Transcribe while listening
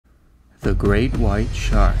The great white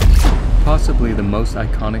shark. Possibly the most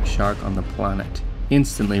iconic shark on the planet.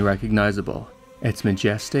 Instantly recognizable. It's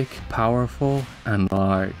majestic, powerful, and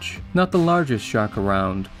large. Not the largest shark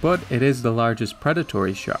around, but it is the largest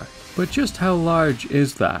predatory shark. But just how large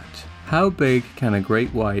is that? How big can a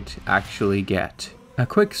great white actually get? A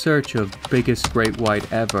quick search of biggest great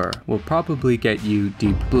white ever will probably get you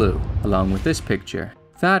deep blue, along with this picture.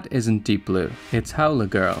 That isn't deep blue, it's Howler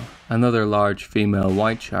Girl, another large female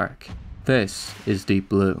white shark. This is deep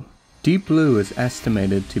blue. Deep blue is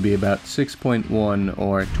estimated to be about 6.1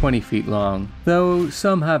 or 20 feet long, though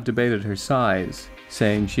some have debated her size,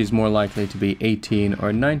 saying she's more likely to be 18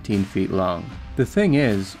 or 19 feet long. The thing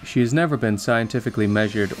is, she has never been scientifically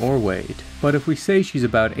measured or weighed, but if we say she's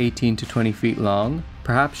about 18 to 20 feet long,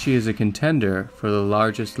 perhaps she is a contender for the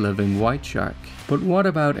largest living white shark. But what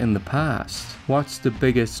about in the past? What's the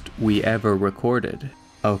biggest we ever recorded?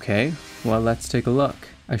 Okay, well let's take a look.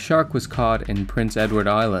 A shark was caught in Prince Edward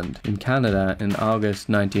Island in Canada in August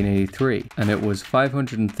 1983, and it was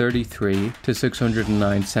 533 to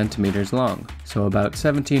 609 centimeters long, so about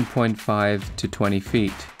 17.5 to 20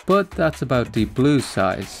 feet. But that's about deep blue's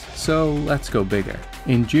size, so let's go bigger.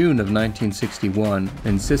 In June of 1961,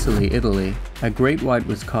 in Sicily, Italy, a great white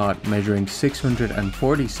was caught measuring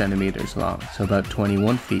 640 centimeters long, so about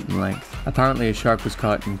 21 feet in length. Apparently a shark was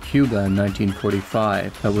caught in Cuba in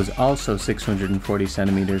 1945 that was also 640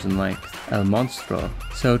 centimeters in length, El Monstro.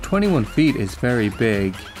 So 21 feet is very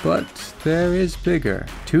big, but there is bigger.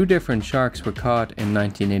 Two different sharks were caught in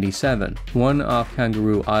 1987, one off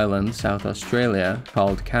Kangaroo Island, South Australia,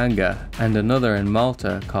 called Kanga, and another in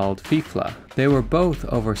Malta called Fifla. They were both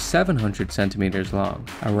over 700 centimeters long,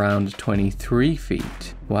 around 23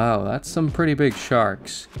 feet. Wow, that's some pretty big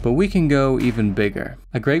sharks. But we can go even bigger.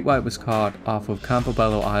 A great white was caught off of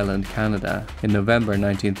Campobello Island, Canada in November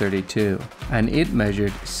 1932, and it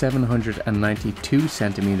measured 792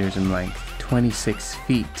 centimeters in length. 26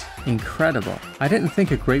 feet. Incredible. I didn't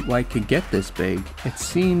think a great white could get this big. It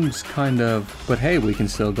seems kind of, but hey, we can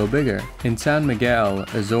still go bigger. In San Miguel,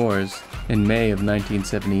 Azores, in May of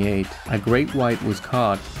 1978, a great white was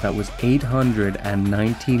caught that was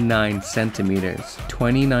 899 centimeters,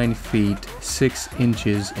 29 feet, 6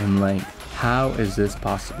 inches in length. How is this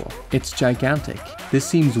possible? It's gigantic. This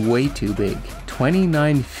seems way too big.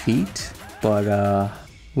 29 feet? But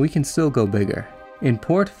we can still go bigger. In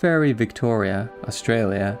Port Fairy, Victoria,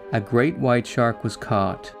 Australia, a great white shark was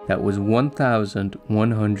caught that was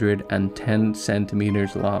 1,110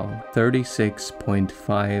 centimeters long,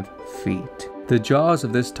 36.5 feet. The jaws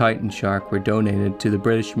of this titan shark were donated to the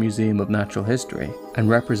British Museum of Natural History and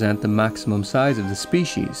represent the maximum size of the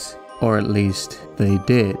species, or at least they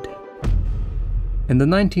did. In the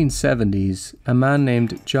 1970s, a man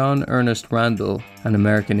named John Ernest Randal, an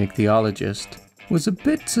American ichthyologist, was a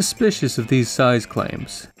bit suspicious of these size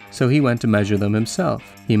claims, so he went to measure them himself.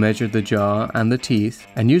 He measured the jaw and the teeth,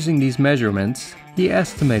 and using these measurements, he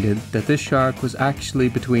estimated that this shark was actually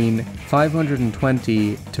between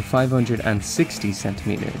 520 to 560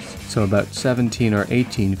 centimeters, so about 17 or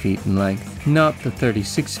 18 feet in length, not the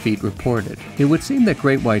 36 feet reported. It would seem that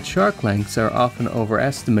great white shark lengths are often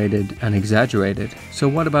overestimated and exaggerated, so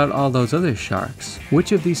what about all those other sharks?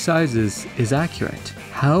 Which of these sizes is accurate?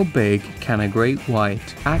 How big can a great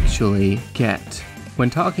white actually get? When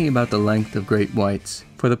talking about the length of great whites,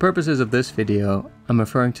 for the purposes of this video, I'm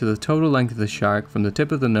referring to the total length of the shark from the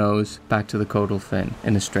tip of the nose back to the caudal fin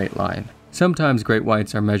in a straight line. Sometimes great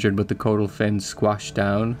whites are measured with the caudal fin squashed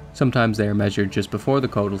down, sometimes they are measured just before the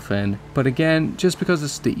caudal fin, but again, just because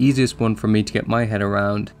it's the easiest one for me to get my head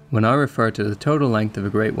around, when I refer to the total length of a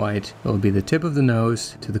great white, it will be the tip of the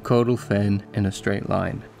nose to the caudal fin in a straight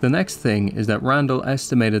line. The next thing is that Randal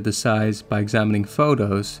estimated the size by examining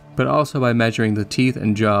photos, but also by measuring the teeth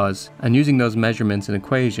and jaws, and using those measurements and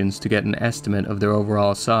equations to get an estimate of their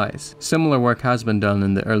overall size. Similar work has been done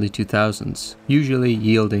in the early 2000s, usually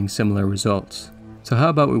yielding similar results. So how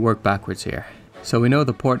about we work backwards here? So we know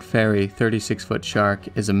the Port Fairy 36-foot shark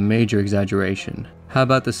is a major exaggeration. How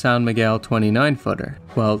about the San Miguel 29-footer?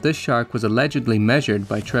 Well, this shark was allegedly measured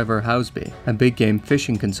by Trevor Housby, a big game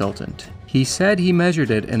fishing consultant. He said he measured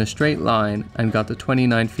it in a straight line and got the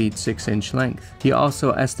 29 feet 6 inch length. He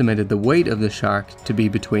also estimated the weight of the shark to be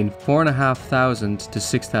between 4,500 to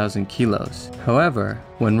 6,000 kilos. However,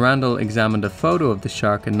 when Randal examined a photo of the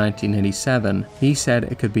shark in 1987, he said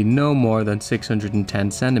it could be no more than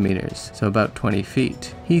 610 centimeters, so about 20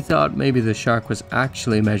 feet. He thought maybe the shark was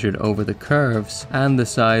actually measured over the curves and the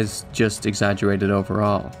size just exaggerated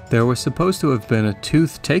overall. There was supposed to have been a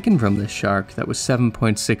tooth taken from this shark that was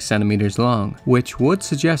 7.6 centimeters long, which would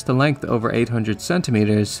suggest a length over 800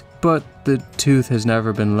 centimeters, but the tooth has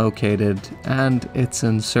never been located, and it's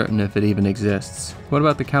uncertain if it even exists. What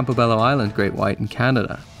about the Campobello Island great white in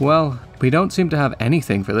Canada? Well, we don't seem to have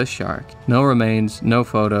anything for this shark. No remains, no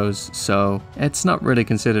photos, so it's not really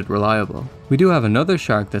considered reliable. We do have another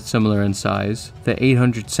shark that's similar in size, the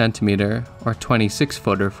 800 centimeter or 26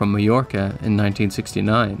 footer from Mallorca in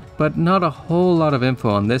 1969, but not a whole lot of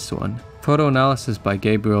info on this one. Photo analysis by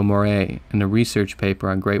Gabriel Moret in a research paper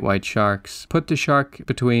on great white sharks put the shark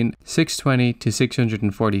between 620 to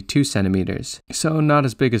 642 centimeters, so not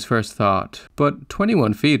as big as first thought, but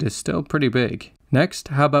 21 feet is still pretty big. Next,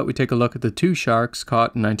 how about we take a look at the two sharks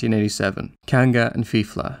caught in 1987, Kanga and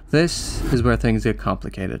Fifla. This is where things get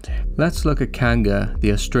complicated. Let's look at Kanga,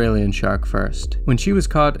 the Australian shark first. When she was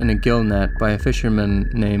caught in a gill net by a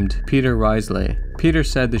fisherman named Peter Risley, Peter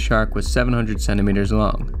said the shark was 700 centimeters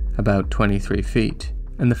long, about 23 feet.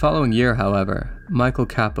 In the following year, however, Michael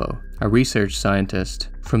Capo, a research scientist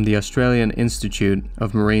from the Australian Institute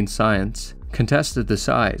of Marine Science, contested the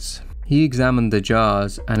size. He examined the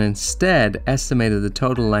jaws and instead estimated the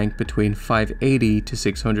total length between 580 to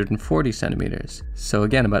 640 centimeters, so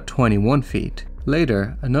again about 21 feet.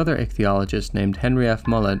 Later, another ichthyologist named Henry F.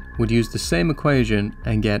 Mullett would use the same equation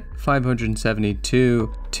and get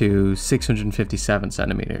 572 to 657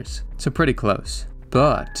 centimeters, so pretty close.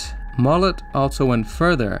 But Mullett also went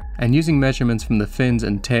further, and using measurements from the fins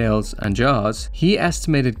and tails and jaws, he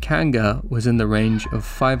estimated Kanga was in the range of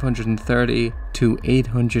 530 to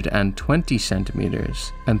 820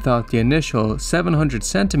 centimeters, and thought the initial 700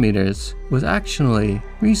 centimeters was actually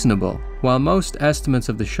reasonable. While most estimates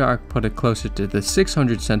of the shark put it closer to the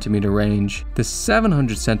 600 centimeter range, the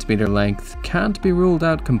 700 centimeter length can't be ruled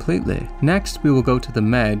out completely. Next, we will go to the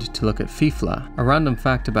Med to look at Fifla. A random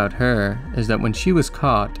fact about her is that when she was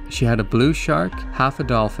caught, she had a blue shark, half a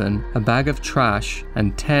dolphin, a bag of trash,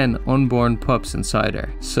 and 10 unborn pups inside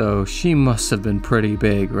her. So she must have been pretty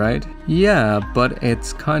big, right? Yeah, but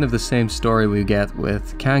it's kind of the same story we get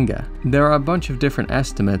with Kanga. There are a bunch of different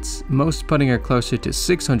estimates, most putting her closer to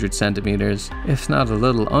 600 centimeters, if not a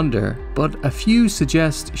little under, but a few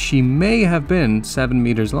suggest she may have been 7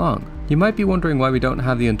 meters long. You might be wondering why we don't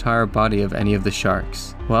have the entire body of any of the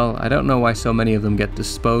sharks. Well, I don't know why so many of them get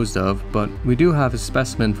disposed of, but we do have a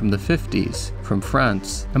specimen from the 50s, from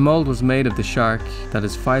France. A mold was made of the shark that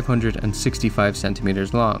is 565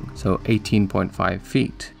 centimeters long, so 18.5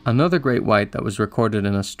 feet. Another great white that was recorded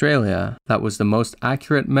in Australia that was the most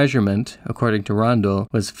accurate measurement, according to Randal,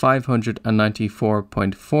 was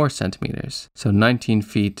 594.4 centimeters, so 19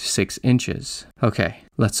 feet 6 inches. Okay,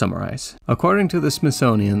 let's summarize. According to the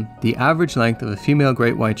Smithsonian, the average length of a female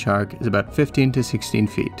great white shark is about 15 to 16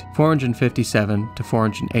 feet, 457 to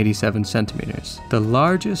 487 centimeters. The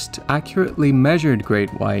largest accurately measured great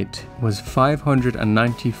white was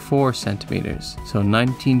 594 centimeters, so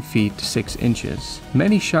 19 feet 6 inches.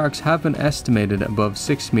 Many sharks have been estimated above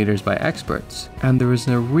 6 meters by experts, and there is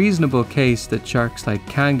a reasonable case that sharks like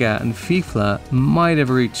Kanga and Fifla might have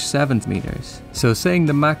reached 7 meters. So saying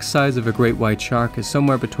the max size of a great white shark is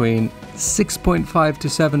somewhere between 6.5 to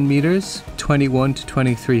 7 meters, 21 to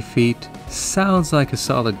 23 feet, sounds like a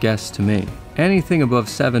solid guess to me. Anything above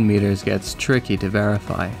 7 meters gets tricky to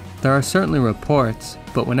verify. There are certainly reports,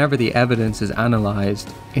 but whenever the evidence is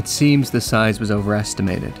analysed, it seems the size was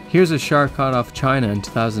overestimated. Here's a shark caught off China in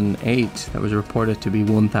 2008 that was reported to be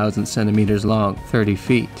 1,000 centimeters long, 30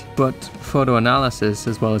 feet. But photo analysis,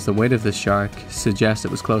 as well as the weight of the shark, suggests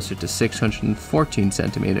it was closer to 614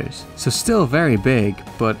 centimeters. So still very big,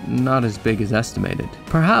 but not as big as estimated.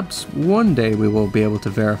 Perhaps one day we will be able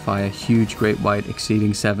to verify a huge great white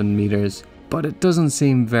exceeding 7 meters, but it doesn't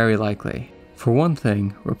seem very likely. For one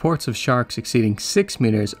thing, reports of sharks exceeding 6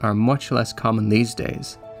 meters are much less common these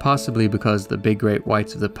days, possibly because the big great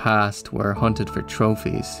whites of the past were hunted for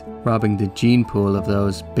trophies, robbing the gene pool of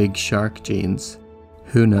those big shark genes.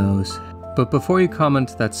 Who knows? But before you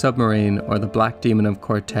comment that Submarine or the Black Demon of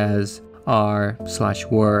Cortez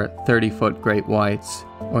are/were 30-foot great whites,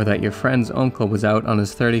 or that your friend's uncle was out on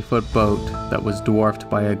his 30-foot boat that was dwarfed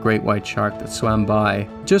by a great white shark that swam by,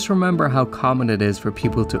 just remember how common it is for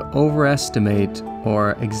people to overestimate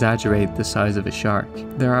or exaggerate the size of a shark.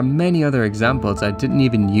 There are many other examples I didn't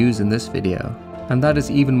even use in this video, and that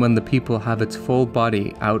is even when the people have its full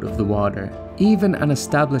body out of the water. Even an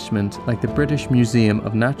establishment like the British Museum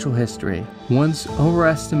of Natural History once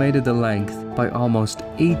overestimated the length by almost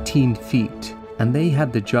 18 feet, and they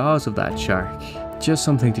had the jaws of that shark. Just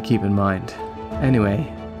something to keep in mind.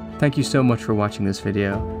 Anyway, thank you so much for watching this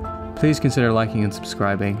video. Please consider liking and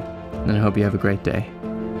subscribing, and I hope you have a great day.